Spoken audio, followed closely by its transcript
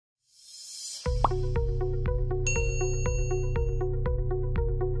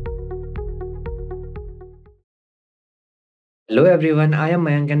Hello everyone, I am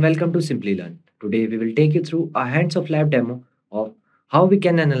Mayank and welcome to Simplilearn. Today we will take you through a hands-off lab demo of how we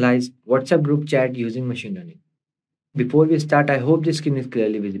can analyze WhatsApp group chat using machine learning. Before we start, I hope the screen is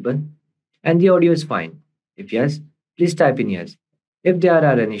clearly visible and the audio is fine. If yes, please type in yes. If there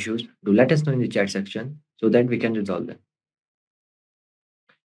are any issues, do let us know in the chat section so that we can resolve them.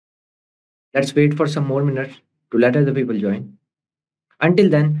 Let's wait for some more minutes to let other people join. Until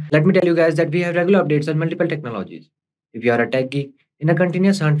then, let me tell you guys that we have regular updates on multiple technologies. If you are a tech geek in a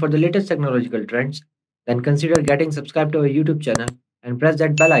continuous hunt for the latest technological trends, then consider getting subscribed to our YouTube channel and press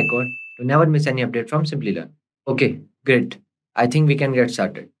that bell icon to never miss any update from Simplilearn. Okay, great. I think we can get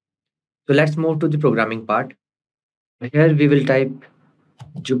started. So let's move to the programming part. Here we will type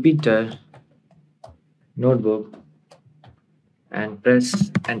Jupyter Notebook and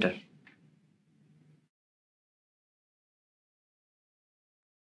press enter.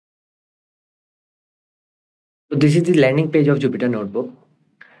 So this is the landing page of Jupyter Notebook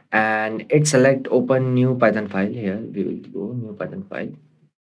and it select open new Python file. Here we will go new Python file.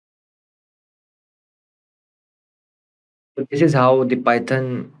 So this is how the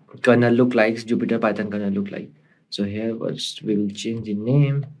Python kernel look like, Jupyter Python kernel look like. So here first we will change the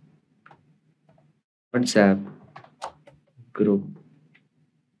name, WhatsApp group.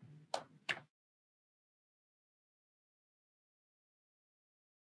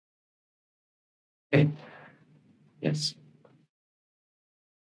 Okay. Yes.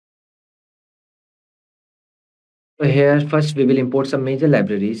 So here first we will import some major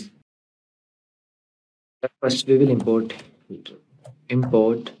libraries. First we will import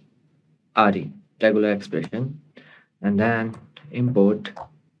RE, regular expression, and then import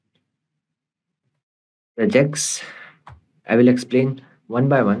regex. I will explain one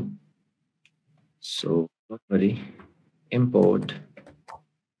by one. So don't worry. Import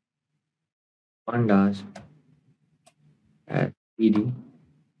pandas as ed.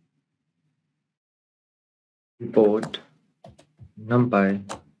 Import numpy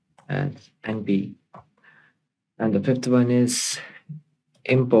as np. And the fifth one is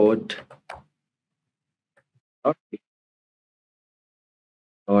import dot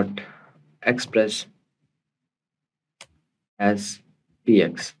dot express as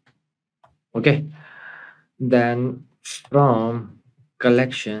px. Okay. Then from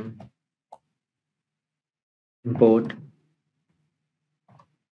collection import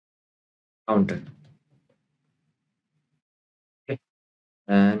counter. Okay.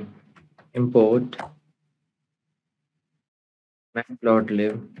 And import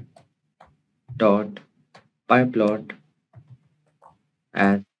matplotlib dot pyplot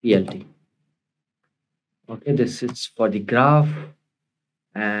as plt. Okay, this is for the graph.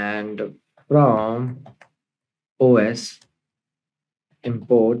 And from os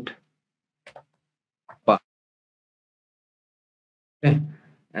import path. Okay.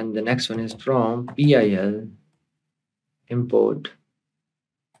 And the next one is from pil import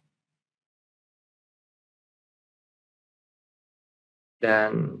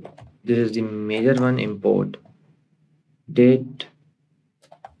then this is the major one, import date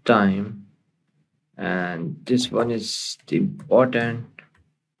time, and this one is the important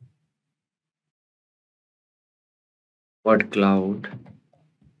word cloud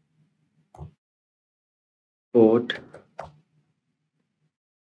port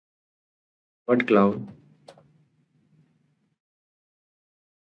word cloud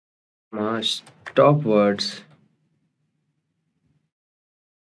must stop words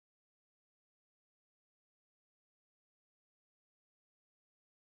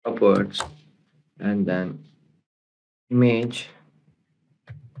upwards, and then image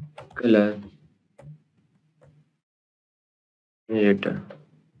color generator.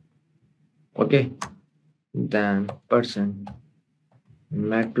 Okay, then person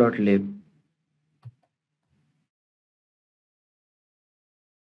matplotlib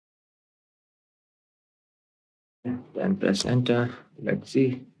then press enter. Let's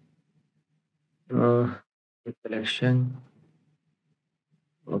see the collection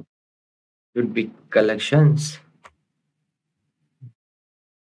should be collections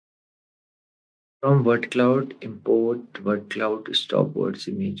from word cloud import word cloud stop words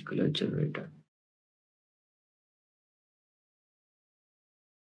image color generator.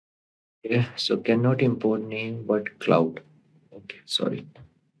 Okay, so cannot import name word cloud. Okay, sorry,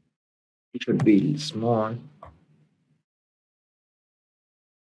 it should be small.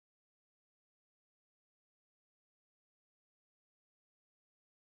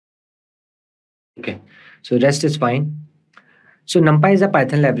 Okay, so rest is fine. So NumPy is a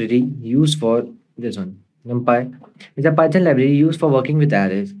Python library used for this one. Numpy is a Python library used for working with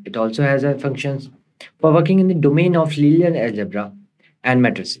arrays. It also has a functions for working in the domain of linear algebra and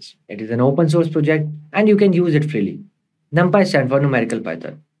matrices. It is an open source project and you can use it freely. Numpy stands for Numerical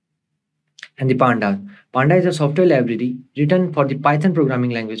Python. And the Panda. Panda is a software library written for the Python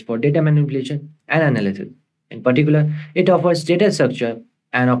programming language for data manipulation and analysis. In particular, it offers data structure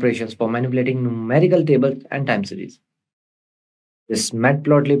and operations for manipulating numerical tables and time series. This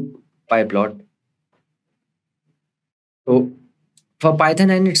Matplotlib pyplot. So, for Python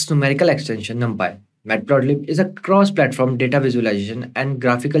and its numerical extension NumPy, Matplotlib is a cross-platform data visualization and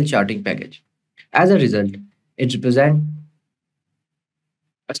graphical charting package. As a result, it represents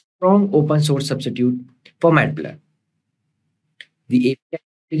a strong open source substitute for Matplotlib. The API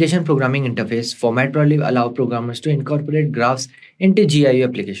application programming interface for Matplotlib allow programmers to incorporate graphs into GIU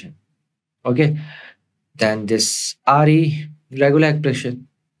application. Okay, then this RE regular expression.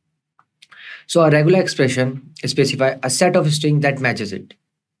 So a regular expression specify a set of string that matches it.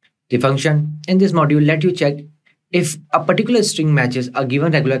 The function in this module let you check if a particular string matches a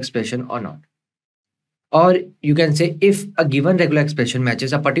given regular expression or not. Or you can say if a given regular expression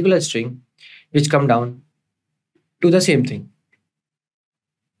matches a particular string which come down to the same thing.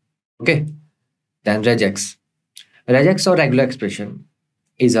 Okay, then regex. Regex or regular expression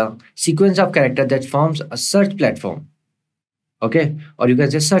is a sequence of character that forms a search platform. Okay, or you can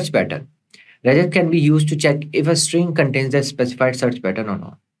say search pattern. Regex can be used to check if a string contains the specified search pattern or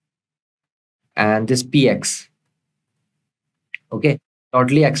not. And this px, okay,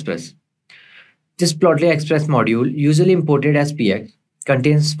 plotly express. This plotly express module, usually imported as px,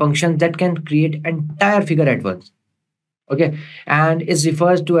 contains functions that can create entire figure at once. Okay, and is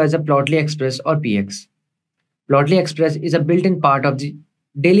referred to as a plotly express or px. Plotly express is a built-in part of the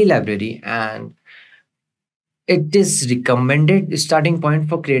daily library and it is recommended starting point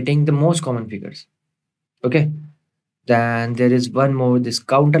for creating the most common figures. Okay, then there is one more, this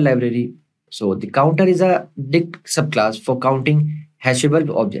counter library. So the counter is a dict subclass for counting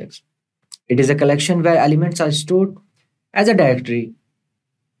hashable objects. It is a collection where elements are stored as a directory,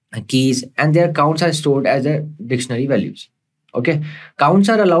 keys, and their counts are stored as a dictionary values. Okay, counts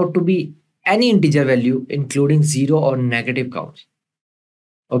are allowed to be any integer value, including zero or negative counts.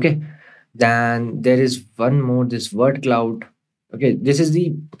 Okay, then there is one more, this word cloud. Okay, this is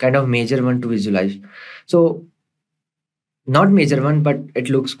the kind of major one to visualize. So not major one, but it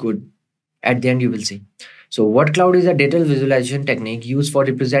looks good. At the end, you will see. So word cloud is a data visualization technique used for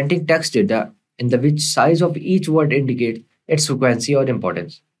representing text data in the which size of each word indicates its frequency or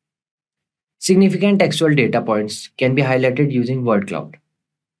importance. Significant textual data points can be highlighted using word cloud.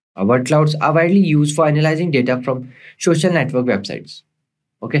 Word clouds are widely used for analyzing data from social network websites.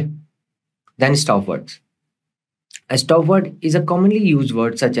 Okay, then stop words. A stop word is a commonly used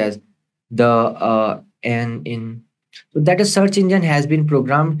word such as the, and, in. So that a search engine has been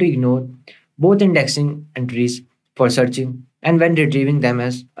programmed to ignore both indexing entries for searching and when retrieving them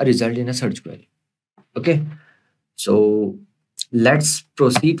as a result in a search query. Okay, so let's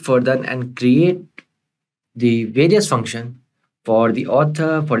proceed further and create the various function for the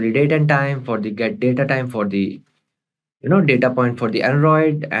author, for the date and time, for the get data time, for the data point for the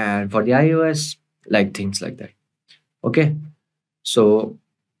Android and for the iOS, like things like that. Okay, so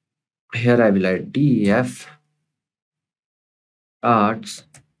here I will add def arts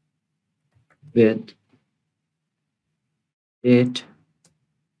with date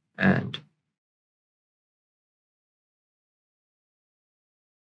and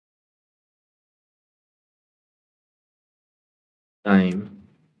time.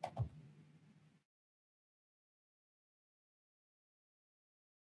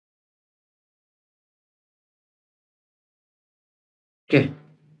 Okay,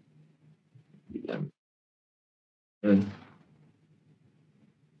 then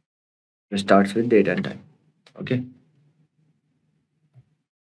it starts with date and time. Okay,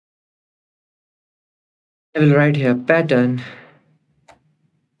 I will write here pattern.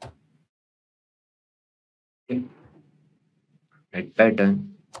 Okay, write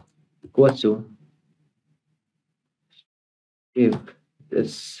pattern equals to if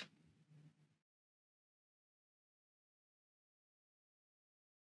this.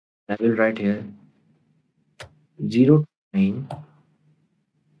 I will write here 0 to 9.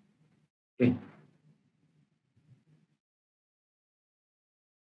 Okay,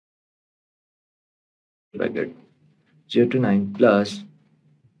 if I get 0 to 9 plus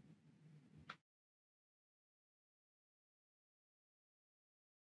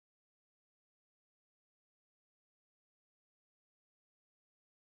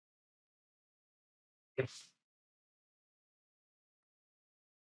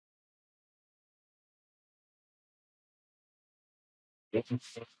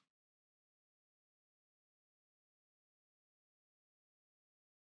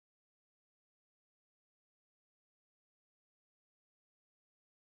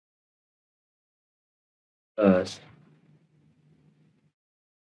Plus,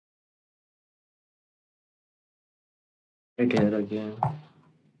 right here again.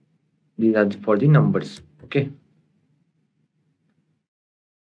 These are for the numbers. Okay.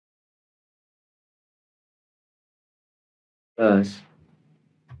 Plus,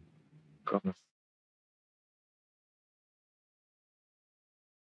 comma.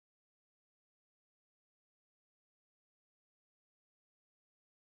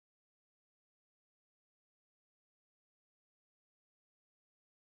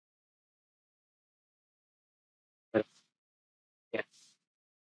 Yeah.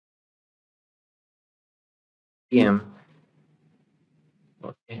 PM.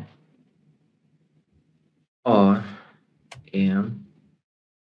 Okay. Or AM.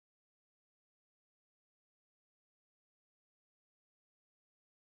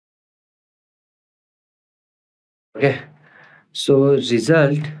 Okay. So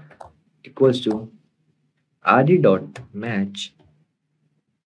result equals to RD dot match.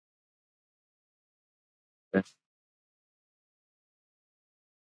 That's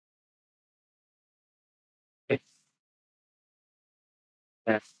if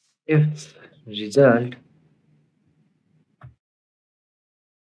that's if result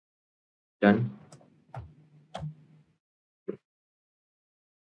done,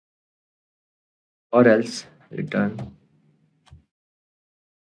 or else return.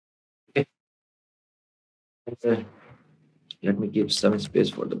 Okay. Uh, Let me give some space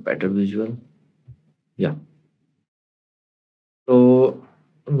for the better visual. Yeah. So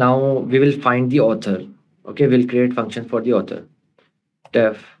now we will find the author. Okay, we'll create function for the author.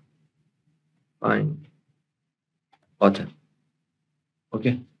 Def find author.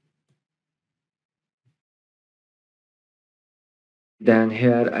 Okay. Then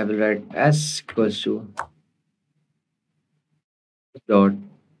here I will write s equals to dot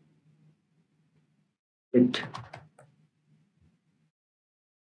it.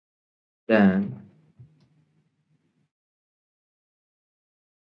 Then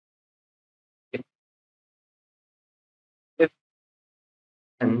if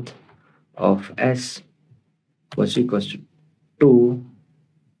length of s was equals to 2,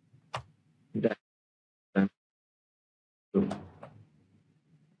 then 2.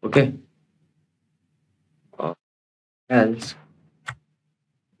 Okay. Or else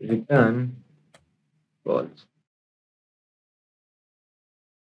return false.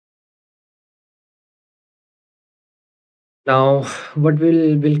 Now what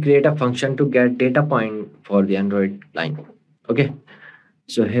will create a function to get data point for the Android line. Okay.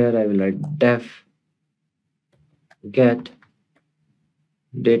 So here I will write def get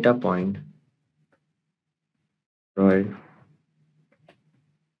data point Android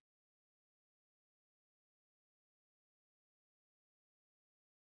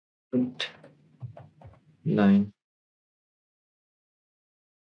put line.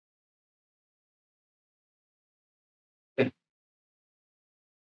 Okay.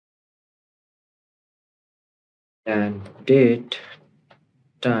 And date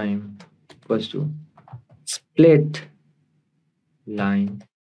time equals to split line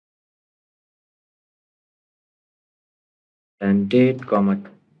and date comma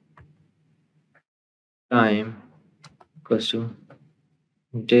time equals to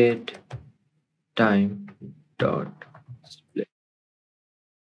date time dot split.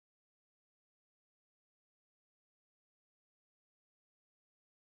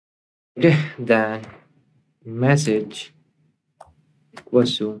 Okay, then message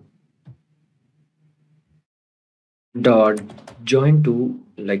equals to dot join to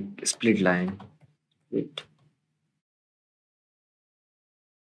like split line with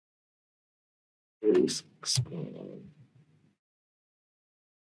split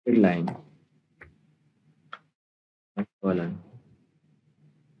line and colon.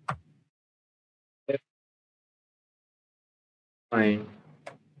 Find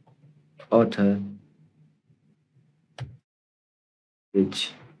author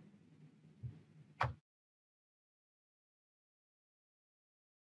which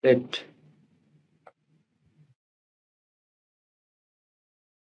let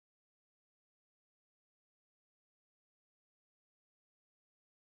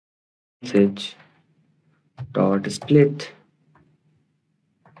message dot split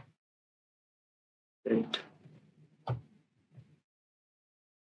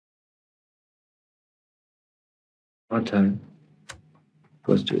author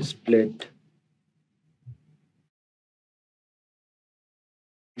equals to split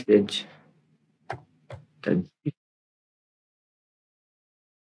message, the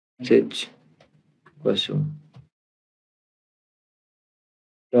message question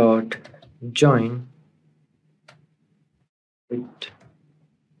dot join with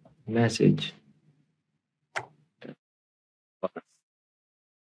message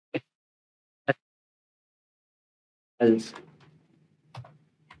else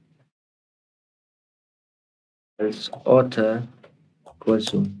author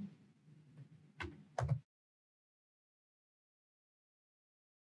question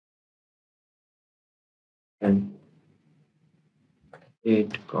and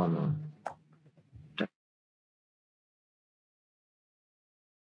 8 comma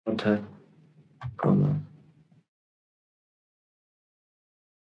author comma.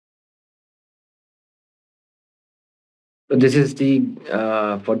 So this is the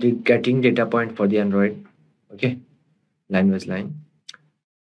for the getting data point for the Android. Okay, line by line.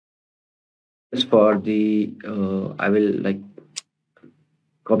 This for the I will like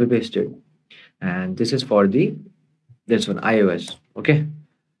copy paste it, and this is for the this one iOS. Okay,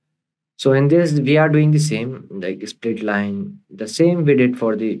 so in this we are doing the same like split line, the same we did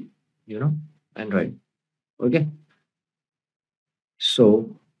for the Android. Okay,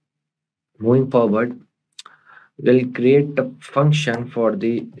 so moving forward, we'll create a function for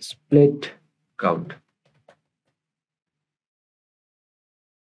the split count.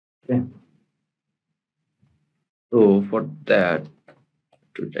 Okay, so for that,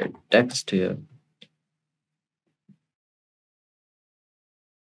 to the text here,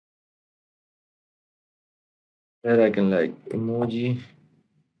 where I can like emoji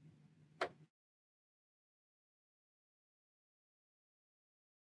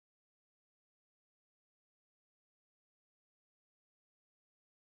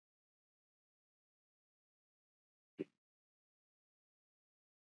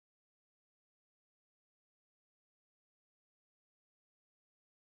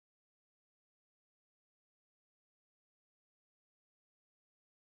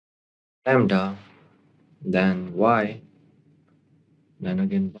lambda, then y, then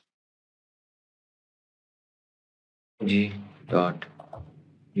again g dot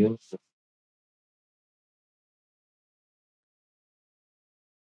unit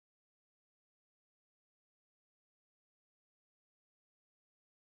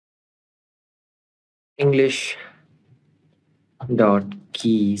English dot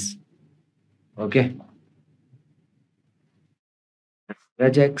keys. Okay,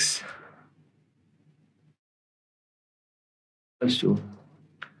 regex equals to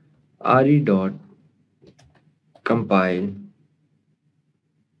re dot compile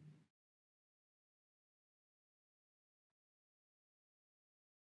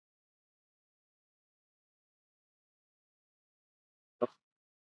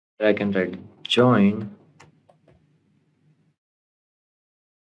I can write join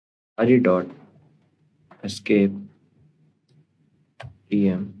re dot escape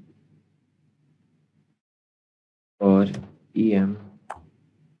em or em.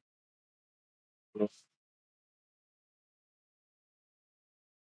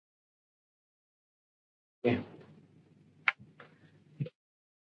 Okay.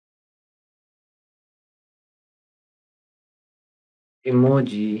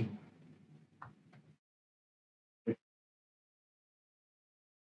 Emoji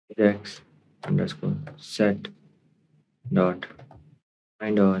regex underscore set dot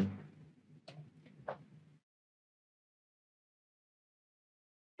find all.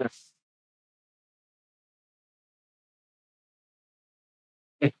 Yes.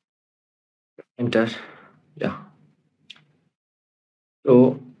 Okay. Enter. Yeah.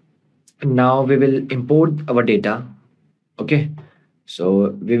 So now we will import our data. Okay, so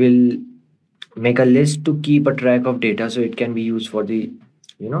we will make a list to keep a track of data so it can be used for the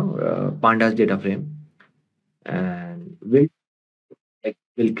pandas data frame, and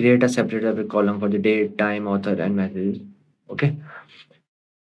we'll create a separate column for the date, time, author, and message. Okay,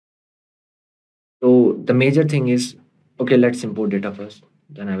 so the major thing is, okay, let's import data first,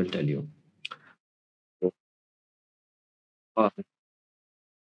 then I will tell you. Uh,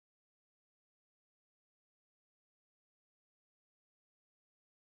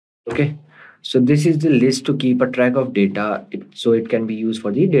 okay, so this is the list to keep a track of data, so it can be used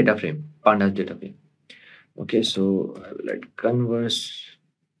for the data frame, pandas data frame. Okay, so I will add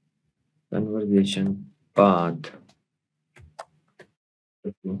conversation path.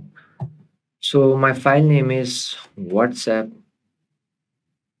 Okay. So my file name is WhatsApp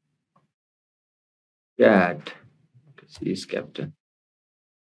chat. C is captain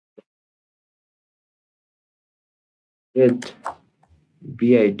with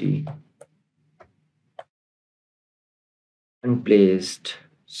BIT unplaced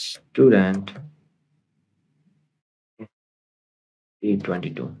student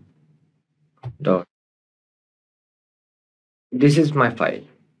E22 dot. This is my file.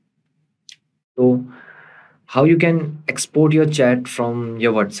 So how you can export your chat from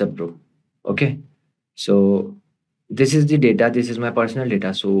your WhatsApp group? Okay. So this is the data. This is my personal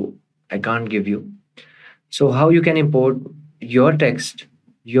data. So I can't give you. So how you can import your text,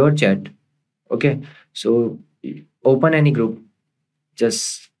 your chat? Okay. So open any group.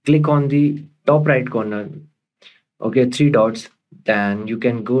 Just click on the top right corner. Okay, three dots. Then you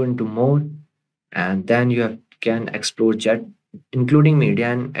can go into more, and then can explore chat, including media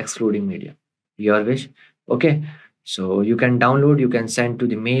and excluding media. Your wish. Okay. So you can download, you can send to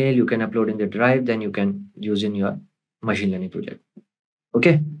the mail, you can upload in the drive, then you can use in your machine learning project.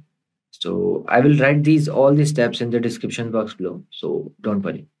 Okay. So I will write these all the steps in the description box below. So don't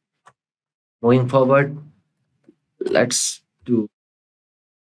worry. Moving forward, let's do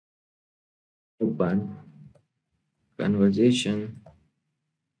one conversation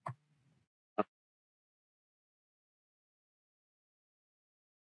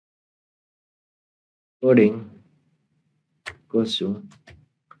coding goes to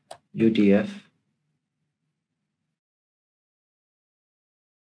UTF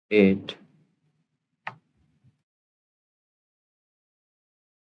 8.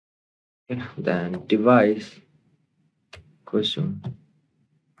 Okay. Then device goes to,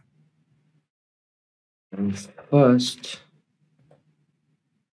 and first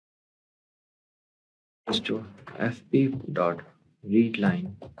goes to fp dot read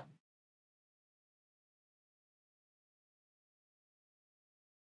line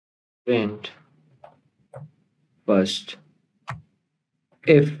print first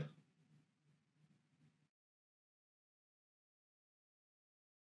if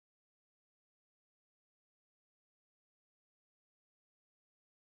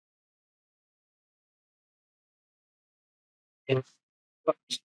in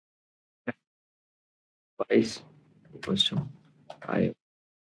first device equals to I,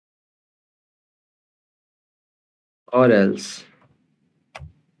 or else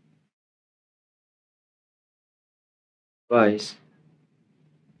device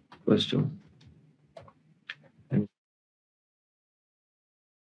equals to, and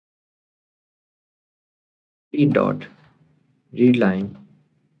p dot read line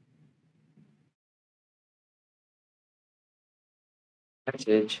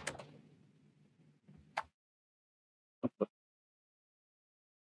message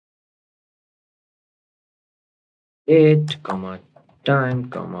 8 comma time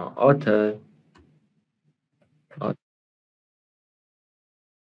comma author or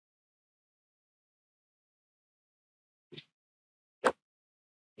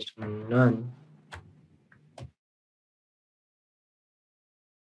none.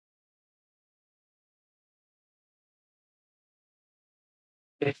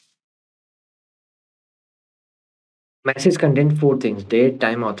 Okay. Message contain four things: date,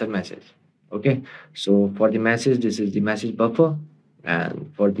 time, author, message. Okay. So for the message, this is the message buffer,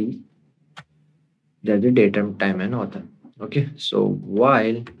 and for the there's the date and time and author. Okay. So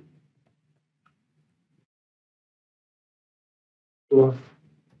while to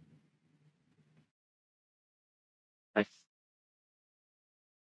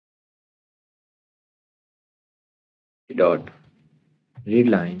dot read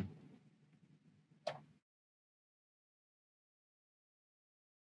line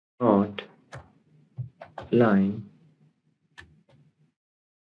not line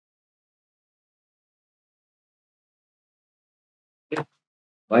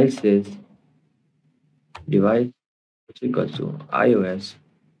devices device is equals to iOS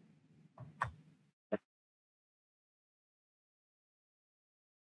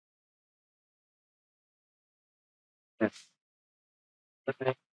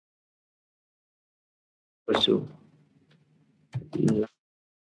equals to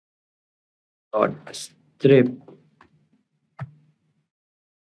dot strip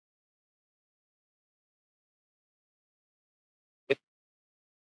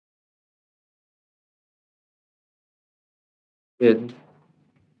with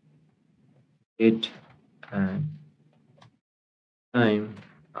it and time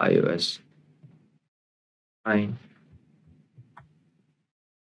iOS 9.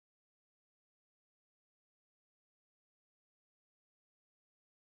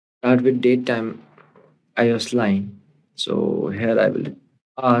 Start with date time iOS line. So here I will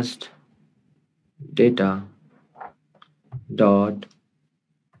ask data dot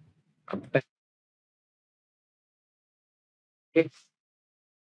append.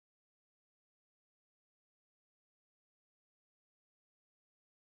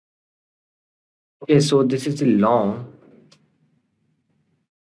 Okay, so this is the long.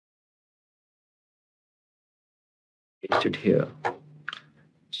 Paste it here.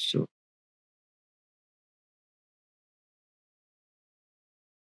 So,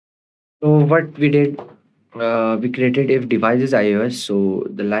 what we did, we created if device is iOS, so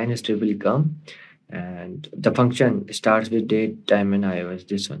the line history will come, and the function starts with date, time, and iOS.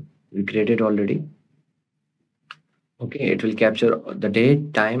 This one we created already. Okay, it will capture the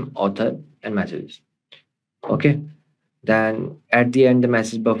date, time, author, and messages. Okay, then at the end, the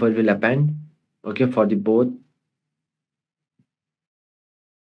message buffer will append. Okay, for the both.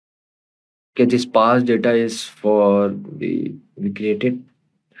 Okay, this parse data is for the we created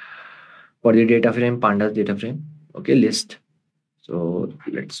for the data frame, pandas data frame. Okay, list. So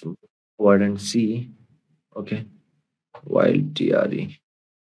let's move forward and see. Okay, while TRE.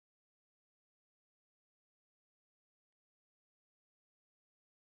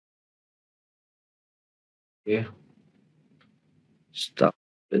 Okay, start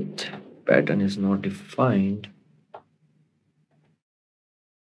with pattern is not defined.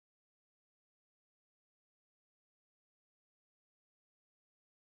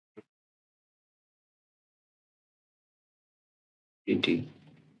 ET,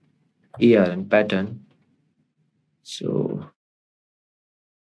 ER and pattern. So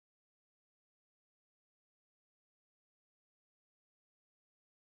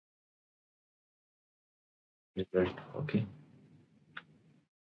result. Okay,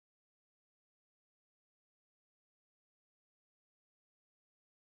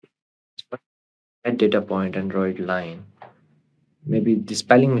 at data point Android line. Maybe the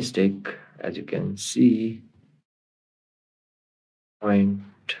spelling mistake, as you can see, point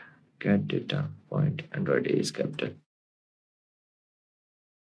get data point Android A is capital.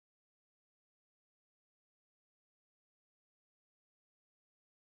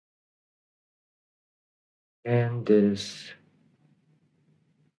 And this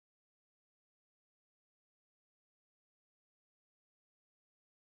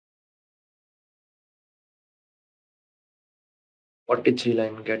what is 3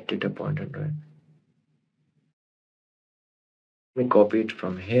 line get data point Android. Let me copy it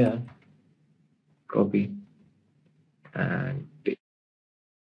from here, copy and paste.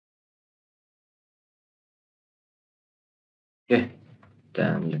 Okay,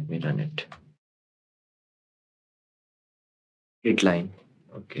 then let me run it. Split line.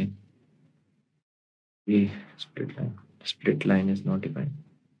 Okay, the split line. Split line is not defined.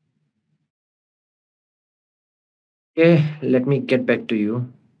 Okay, let me get back to you.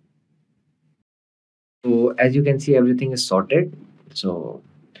 So as you can see, everything is sorted. So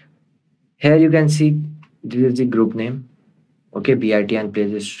here you can see this is the group name. Okay, BIT and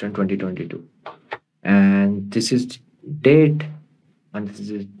Plays Student 2022. And this is date and this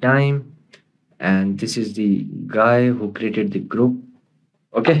is time and this is the guy who created the group.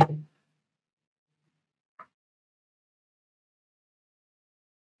 Okay,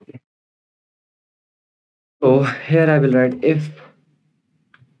 so here I will write if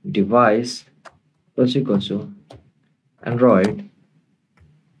device equals to Android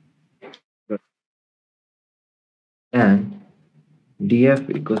and df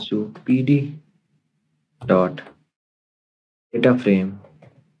equals to pd dot data frame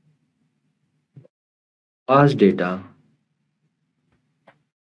parse data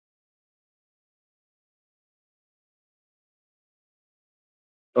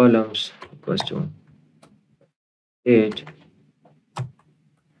columns equals to date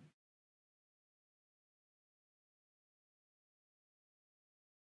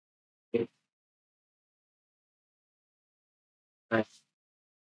time,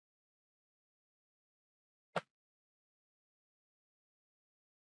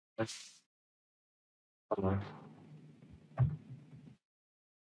 comma,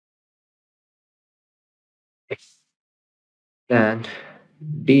 and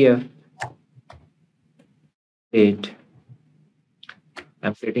df date.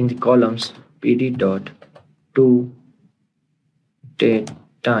 I'm creating the columns pd dot to date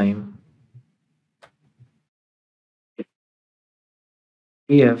time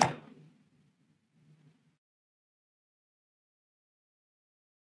df.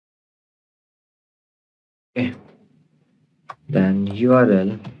 Okay, then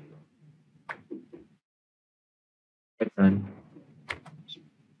url pattern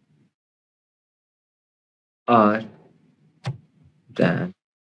r then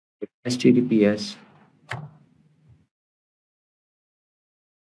https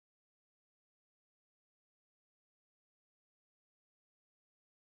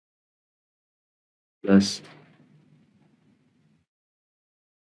plus.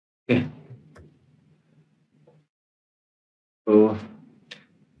 Okay, So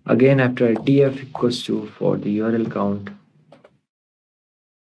again, after df equals to for the URL count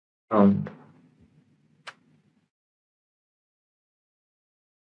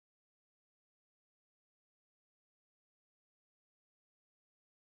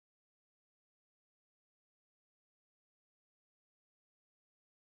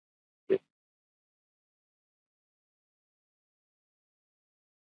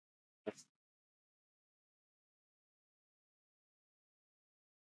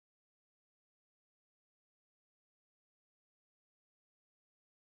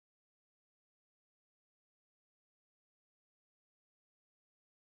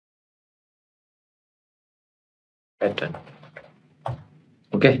pattern.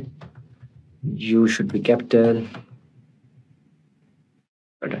 Okay, you should be capital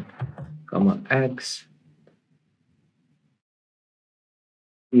pattern, comma x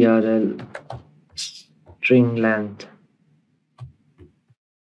URL string length.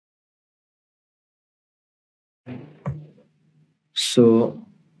 So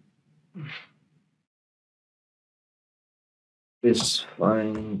this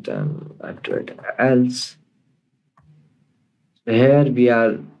fine, then after it else. So here we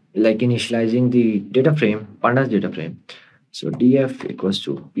are like initializing the data frame, pandas data frame. So df equals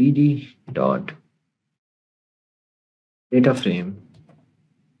to pd dot data frame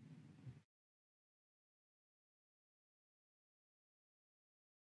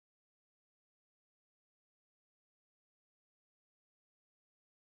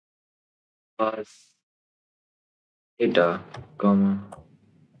was data, comma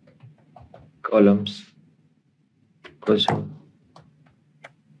columns equals to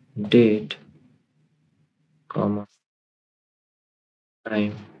date, comma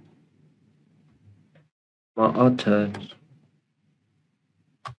time, comma author.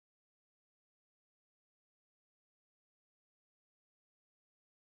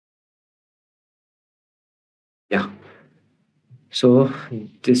 Yeah. So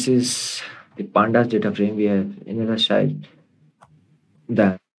this is the pandas data frame. We have in the side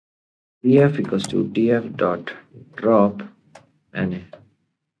that df equals to df dot drop and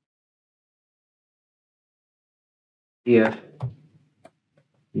df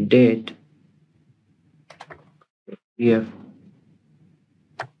date df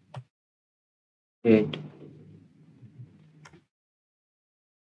date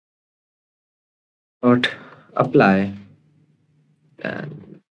dot apply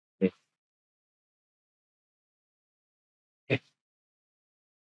and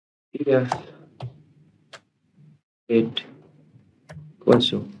df date equals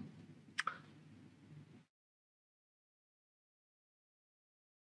to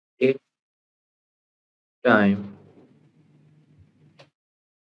date time,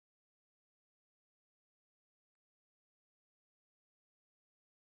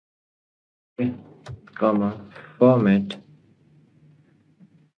 okay, comma format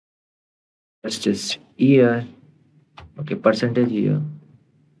just is year, okay, percentage year,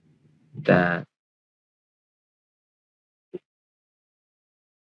 then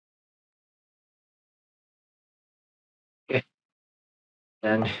okay,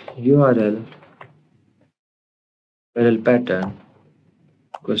 and URL pattern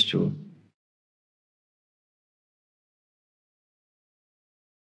equals to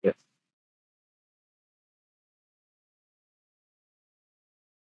yes,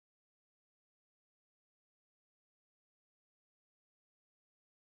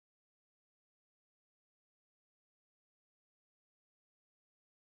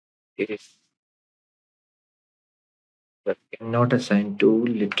 it is that cannot assign to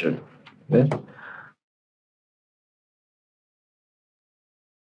literal. Well,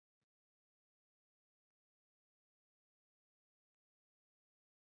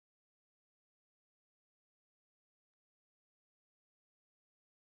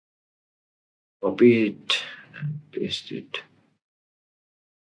 copy it and paste it.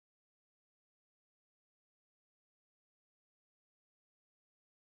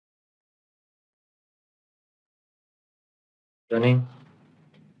 Running.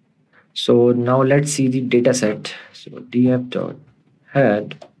 So now let's see the data set. So df dot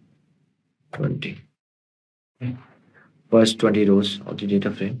head 20. Okay. First 20 rows of the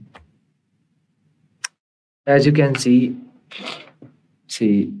data frame. As you can see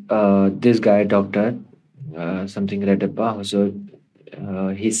this guy doctor something Redappa. So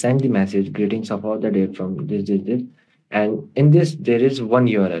he sent the message greetings of all the day from this, and in this there is one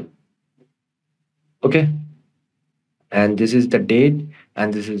URL. Okay, and this is the date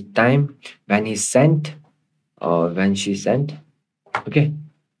and this is time when he sent or when she sent. Okay,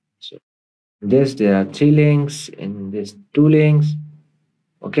 so This there are three links, in this two links.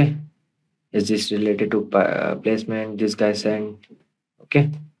 Okay, is this related to placement? This guy sent.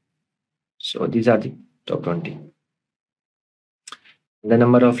 Okay, so these are the top 20. The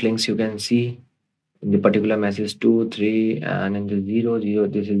number of links you can see in the particular message 2, 3, and in the 0, 0.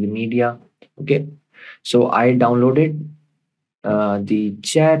 This is the media. Okay, so I downloaded the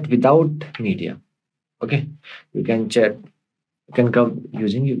chat without media. Okay, you can chat, you can come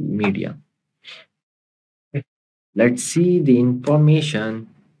using media. Okay. Let's see the information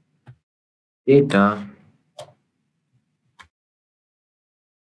data.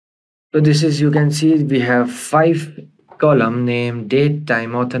 So this is, you can see we have 5 column: name, date,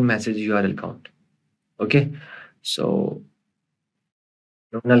 time, author, message, URL count. Okay, so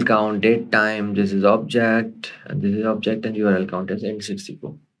nominal count, date, time, this is object, and this is object, and URL count is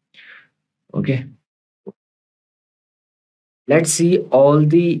int64. Okay, let's see all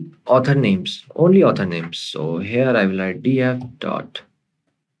the author names, only author names. So here I will write df dot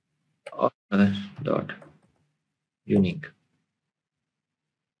author dot unique.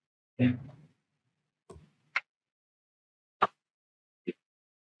 Okay.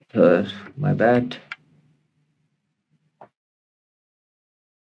 My bad.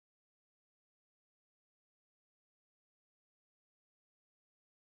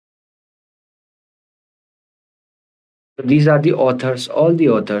 So these are the authors, all the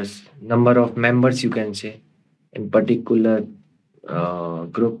authors, number of members you can say in particular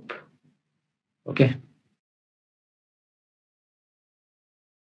group. Okay,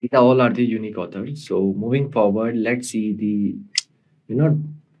 these are all are the unique authors. So moving forward, let's see the, you know,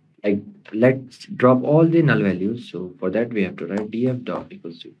 like, let's drop all the null values. So for that we have to write df dot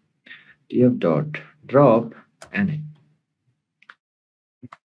equals to df dot drop na.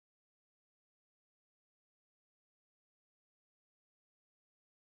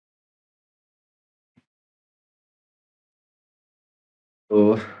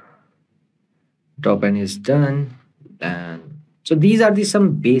 So drop n is done, and so these are the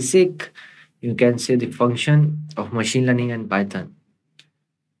some basic, you can say, the function of machine learning and Python.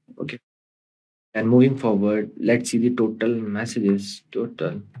 Okay, and moving forward, let's see the total messages.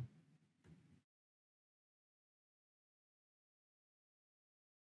 Total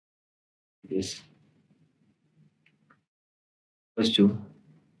is equals to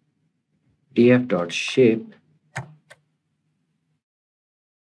df dot shape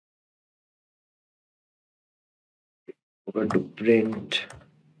over to print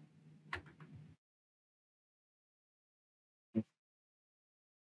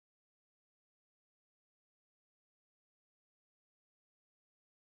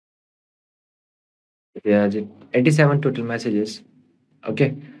there are 87 total messages.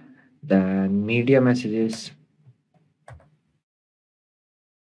 Okay, then media messages.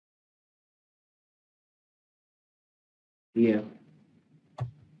 Yeah,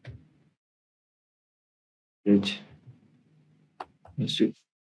 which is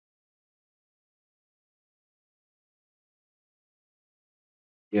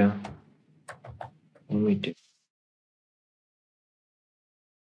yeah, omitted.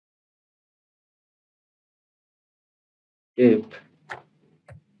 Shape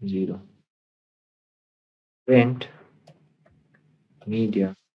 0. Print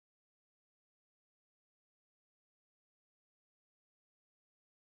media.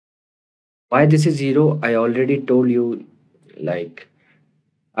 Why this is 0? I already told you, like,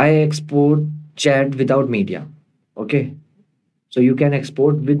 I export chat without media. Okay, so you can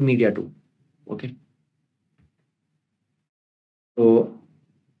export with media too. Okay, so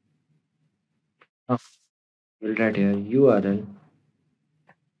we'll write here URL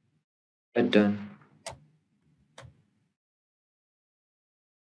pattern.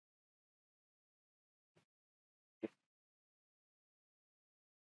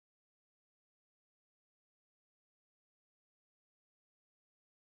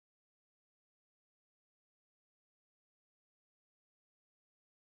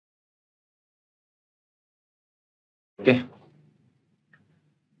 Okay,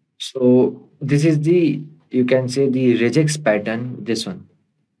 so this is the, you can say, the regex pattern. This one.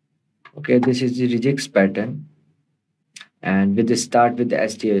 Okay, this is the regex pattern, and with the start with the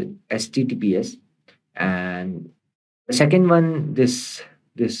HTTPS, and the second one, this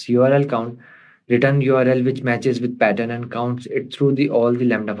URL count, return URL which matches with pattern and counts it through the all the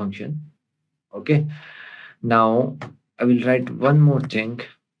lambda function. Okay, now I will write one more thing.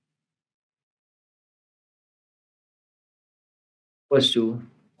 Equals to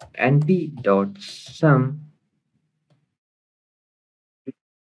np dot sum.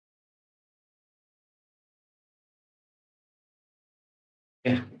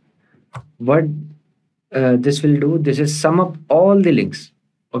 Okay, what this will do, this is sum up all the links.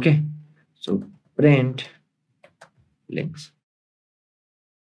 Okay, so print links.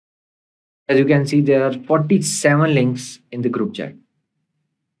 As you can see, there are 47 links in the group chat.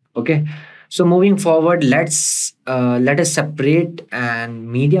 Okay, so moving forward, let us separate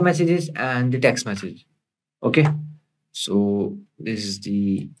and media messages and the text message. Okay, so this is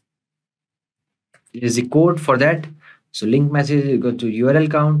the code for that. So link message, you go to URL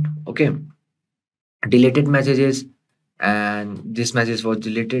count. Okay, deleted messages, and this message was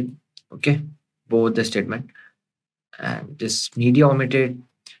deleted. Okay, both the statement, and this media omitted,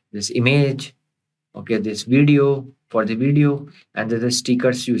 this image. Okay, this video for the video, and the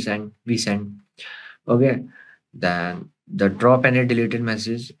stickers we send. Okay, then the drop any deleted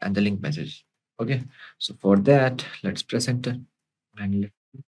message and the link message. Okay, so for that, let's press enter and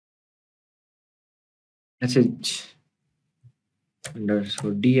message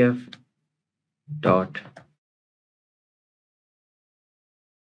underscore df dot.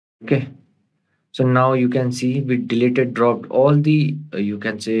 Okay, so now you can see we deleted, dropped all the you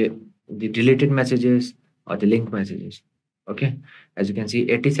can say the deleted messages or the link messages. Okay, as you can see,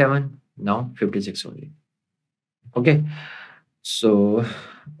 87, now 56 only. Okay, so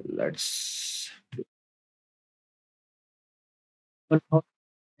let's now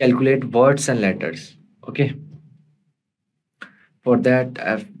calculate words and letters. Okay, for that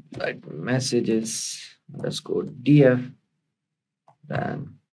I've like messages underscore df,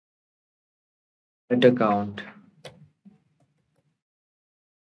 then letter count,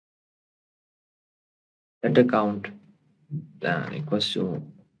 letter count, then equals to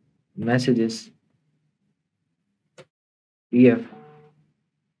messages df,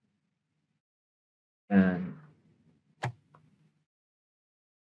 and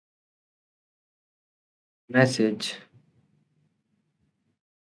message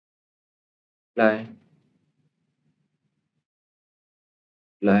reply,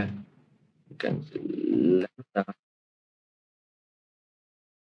 reply. You can lambda,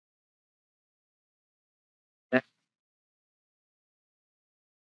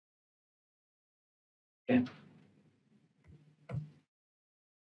 okay.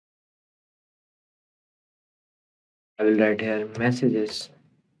 I will write here messages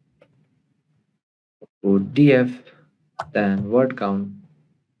for df, then word count,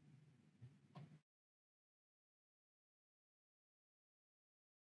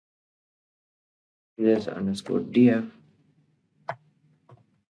 messages underscore df,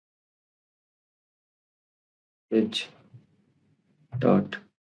 which dot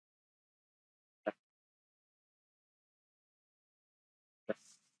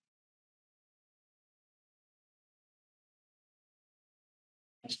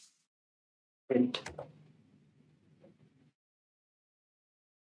print.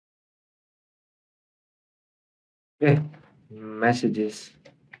 Okay, messages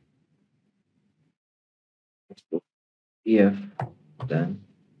df, then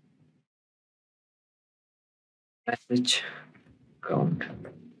message count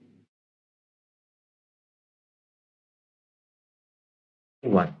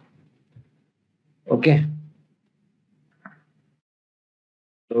 1. Okay,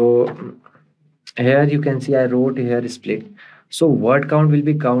 so here you can see I wrote here split. So word count will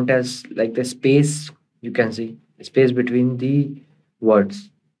be count as like the space, you can see space between the words.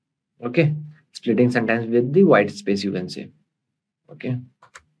 Okay, splitting sentence with the white space, you can say. Okay,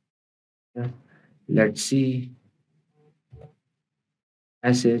 yeah. Let's see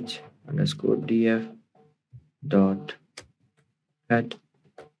message underscore df dot at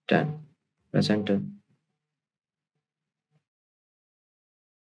 10. Press enter.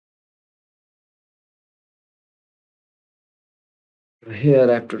 Here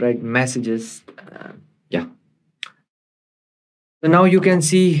I have to write messages. Yeah. So now you can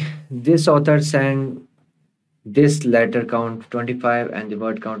see this author sent this letter count 25, and the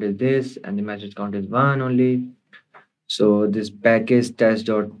word count is this, and the message count is 1 only. So this package test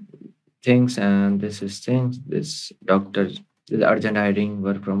dot things, and this is things, this doctor, this urgent hiring,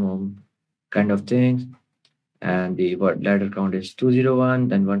 work from home kind of things, and the word letter count is 201,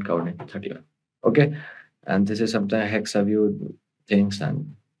 then one count is 31. Okay, and this is something hexaview things,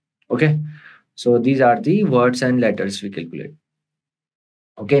 and okay, so these are the words and letters we calculate.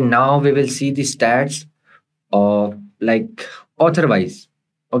 Okay, now we will see the stats of like author wise.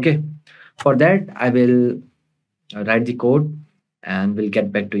 Okay, for that I will write the code and we'll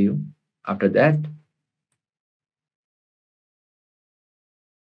get back to you after that.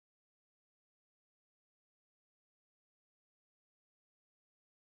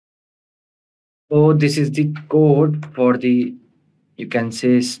 So this is the code for the, you can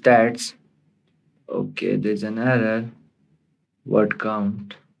say, stats. Okay, there's an error. Word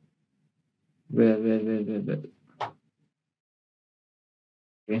count. Where?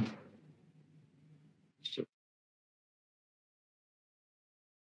 Okay. So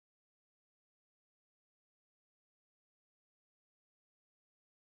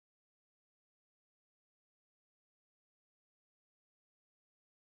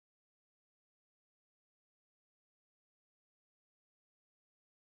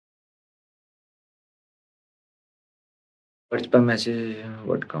what's per message?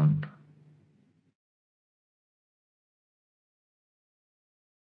 Word count.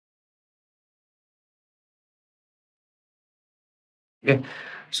 Okay.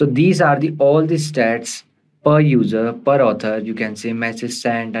 So these are the all the stats per user, per author. You can say message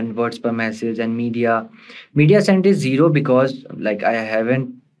sent and words per message and media. Media sent is zero because like I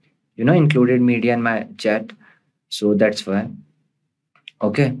haven't included media in my chat. So that's why.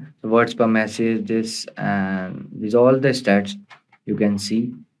 Okay. So words per message, this and these all the stats you can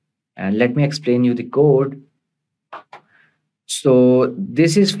see. And let me explain you the code. So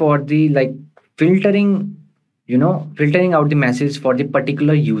this is for the like filtering, filtering out the message for the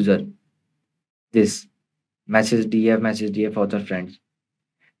particular user. This message df author friends.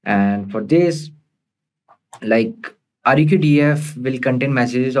 And for this, like reqdf will contain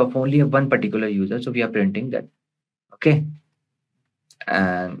messages of only one particular user. So we are printing that. Okay.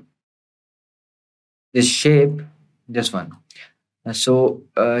 And this shape, this one.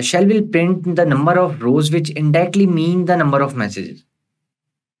 Shell will print the number of rows which indirectly mean the number of messages.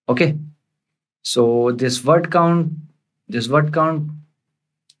 Okay. So this word count. So word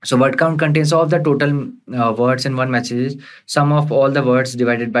count contains all the total words in one message. Sum of all the words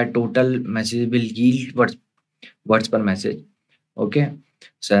divided by total messages will yield words per message. Okay.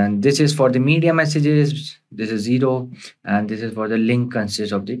 So and this is for the media messages. This is zero, and this is for the link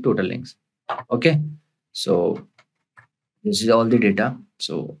consists of the total links. Okay. So this is all the data.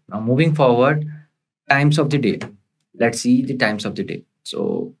 So now moving forward, times of the day. Let's see the times of the day.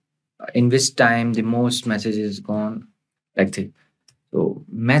 So in which time the most messages gone, like this. So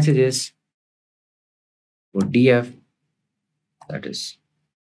messages for df, that is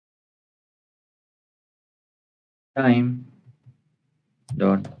time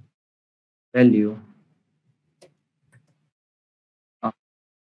dot value of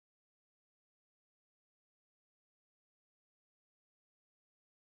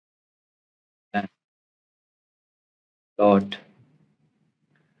time dot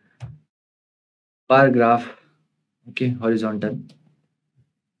bar graph. Okay, horizontal.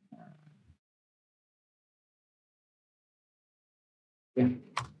 Okay.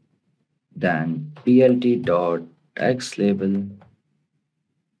 Then plt dot x label,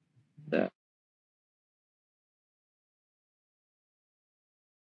 the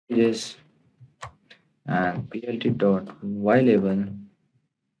is, and plt dot y label,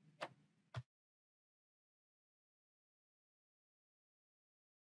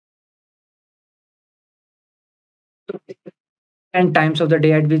 and times of the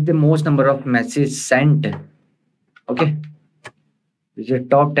day at which the most number of messages sent. Okay, which is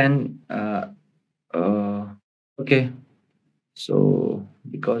top 10. Uh, okay, so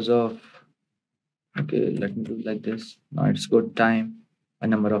because of, okay, let me do like this. Now it's good time, a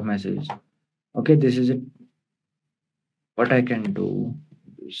number of messages. Okay, this is it. What I can do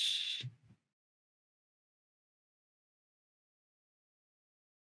is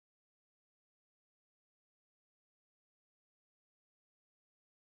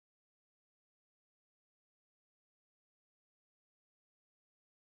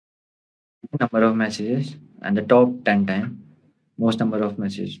number of messages and the top 10 time, most number of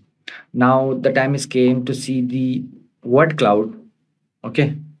messages. Now the time is came to see the word cloud.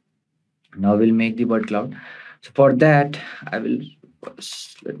 Okay, now we'll make the word cloud. So for that, I will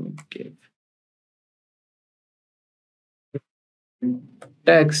first let me give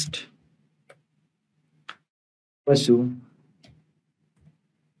text pursue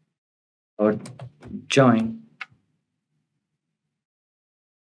or join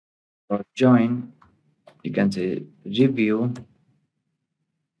join. You can say review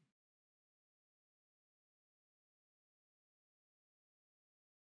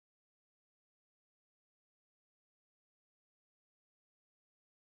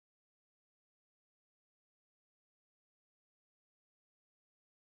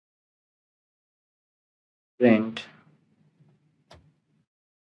print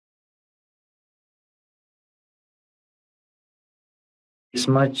this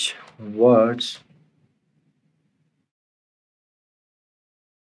much words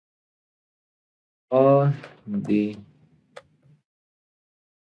or the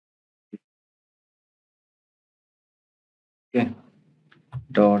Okay,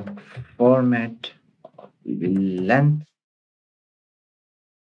 dot format will be length.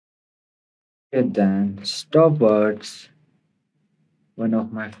 Okay, then stop words, one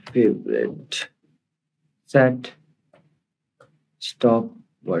of my favorite. Set stop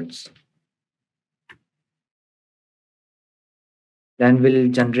words. Then we'll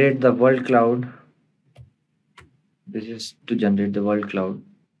generate the world cloud. This is to generate the world cloud.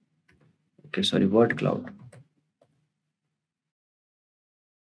 Okay, sorry, word cloud.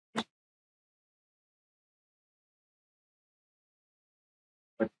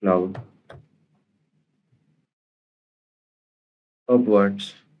 Word cloud. Stop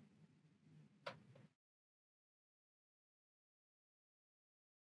words.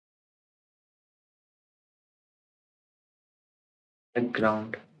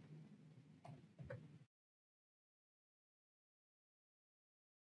 Background.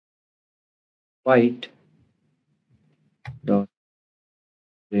 White. Dot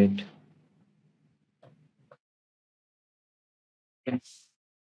rate. Okay.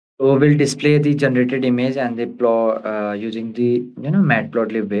 So we'll display the generated image and the plot using the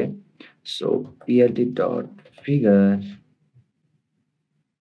Matplotlib way. So plt dot figure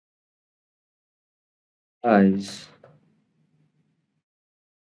size.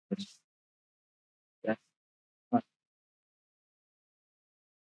 That's not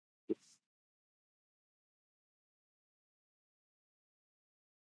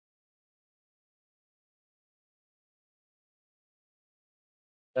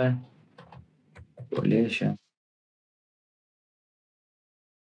the population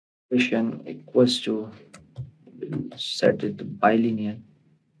equals to, we'll set it to bilinear,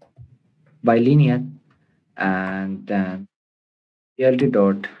 and then plt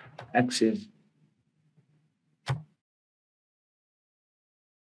dot axis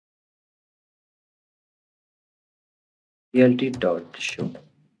plt dot show.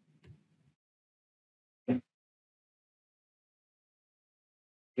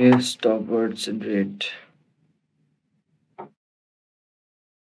 Okay, stop words and rate.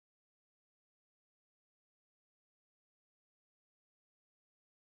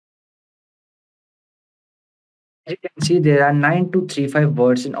 As you can see, there are 9235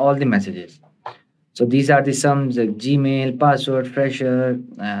 words in all the messages. So these are the sums like Gmail, password, fresher,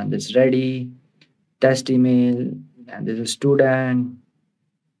 and it's ready, test email, and this is student,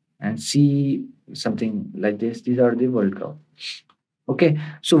 and C, something like this. These are the world count. Okay,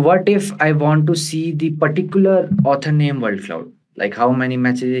 so what if I want to see the particular author name world cloud, like how many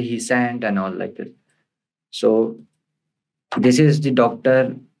messages he sent and all like this. So this is the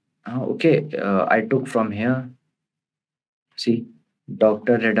doctor. Okay, I took from here. See,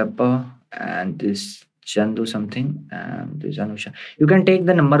 Dr. Redappa and this Chandu something and this Anusha. You can take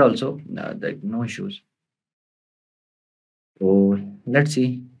the number also, like no issues. So let's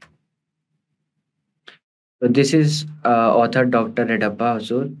see. So this is author Dr. Redappa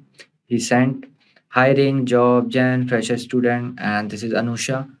also. He sent hiring, job, Jan, fresher student, and this is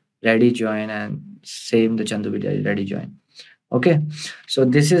Anusha, ready join, and same the Chandu video, ready join. Okay, so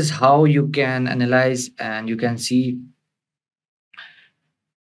this is how you can analyze and you can see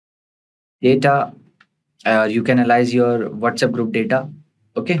data. You can analyze your WhatsApp group data.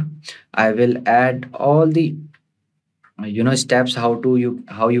 Okay, I will add all the steps how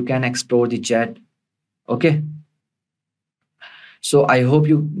you can explore the chat. Okay, so I hope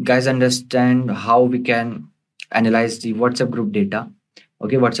you guys understand how we can analyze the WhatsApp group data.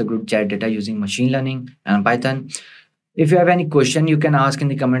 Okay, WhatsApp group chat data using machine learning and Python. If you have any question, you can ask in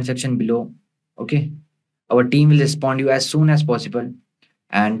the comment section below. Okay, our team will respond you as soon as possible.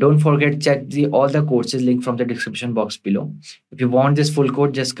 And don't forget, check the all the courses link from the description box below. If you want this full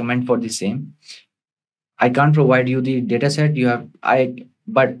code, just comment for the same. I can't provide you the data set you have,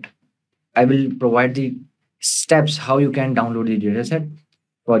 but I will provide the steps how you can download the data set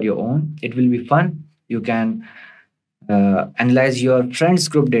for your own. It will be fun. You can analyze your friends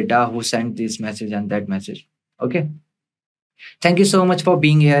group data who sent this message and that message. Okay, thank you so much for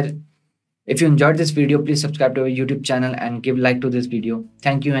being here. If you enjoyed this video, please subscribe to our YouTube channel and give like to this video.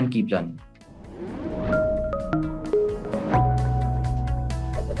 Thank you and keep learning.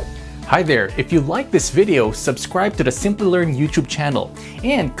 Hi there, if you like this video, subscribe to the Simplilearn YouTube channel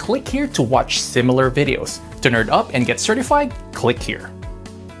and click here to watch similar videos. To nerd up and get certified, click here.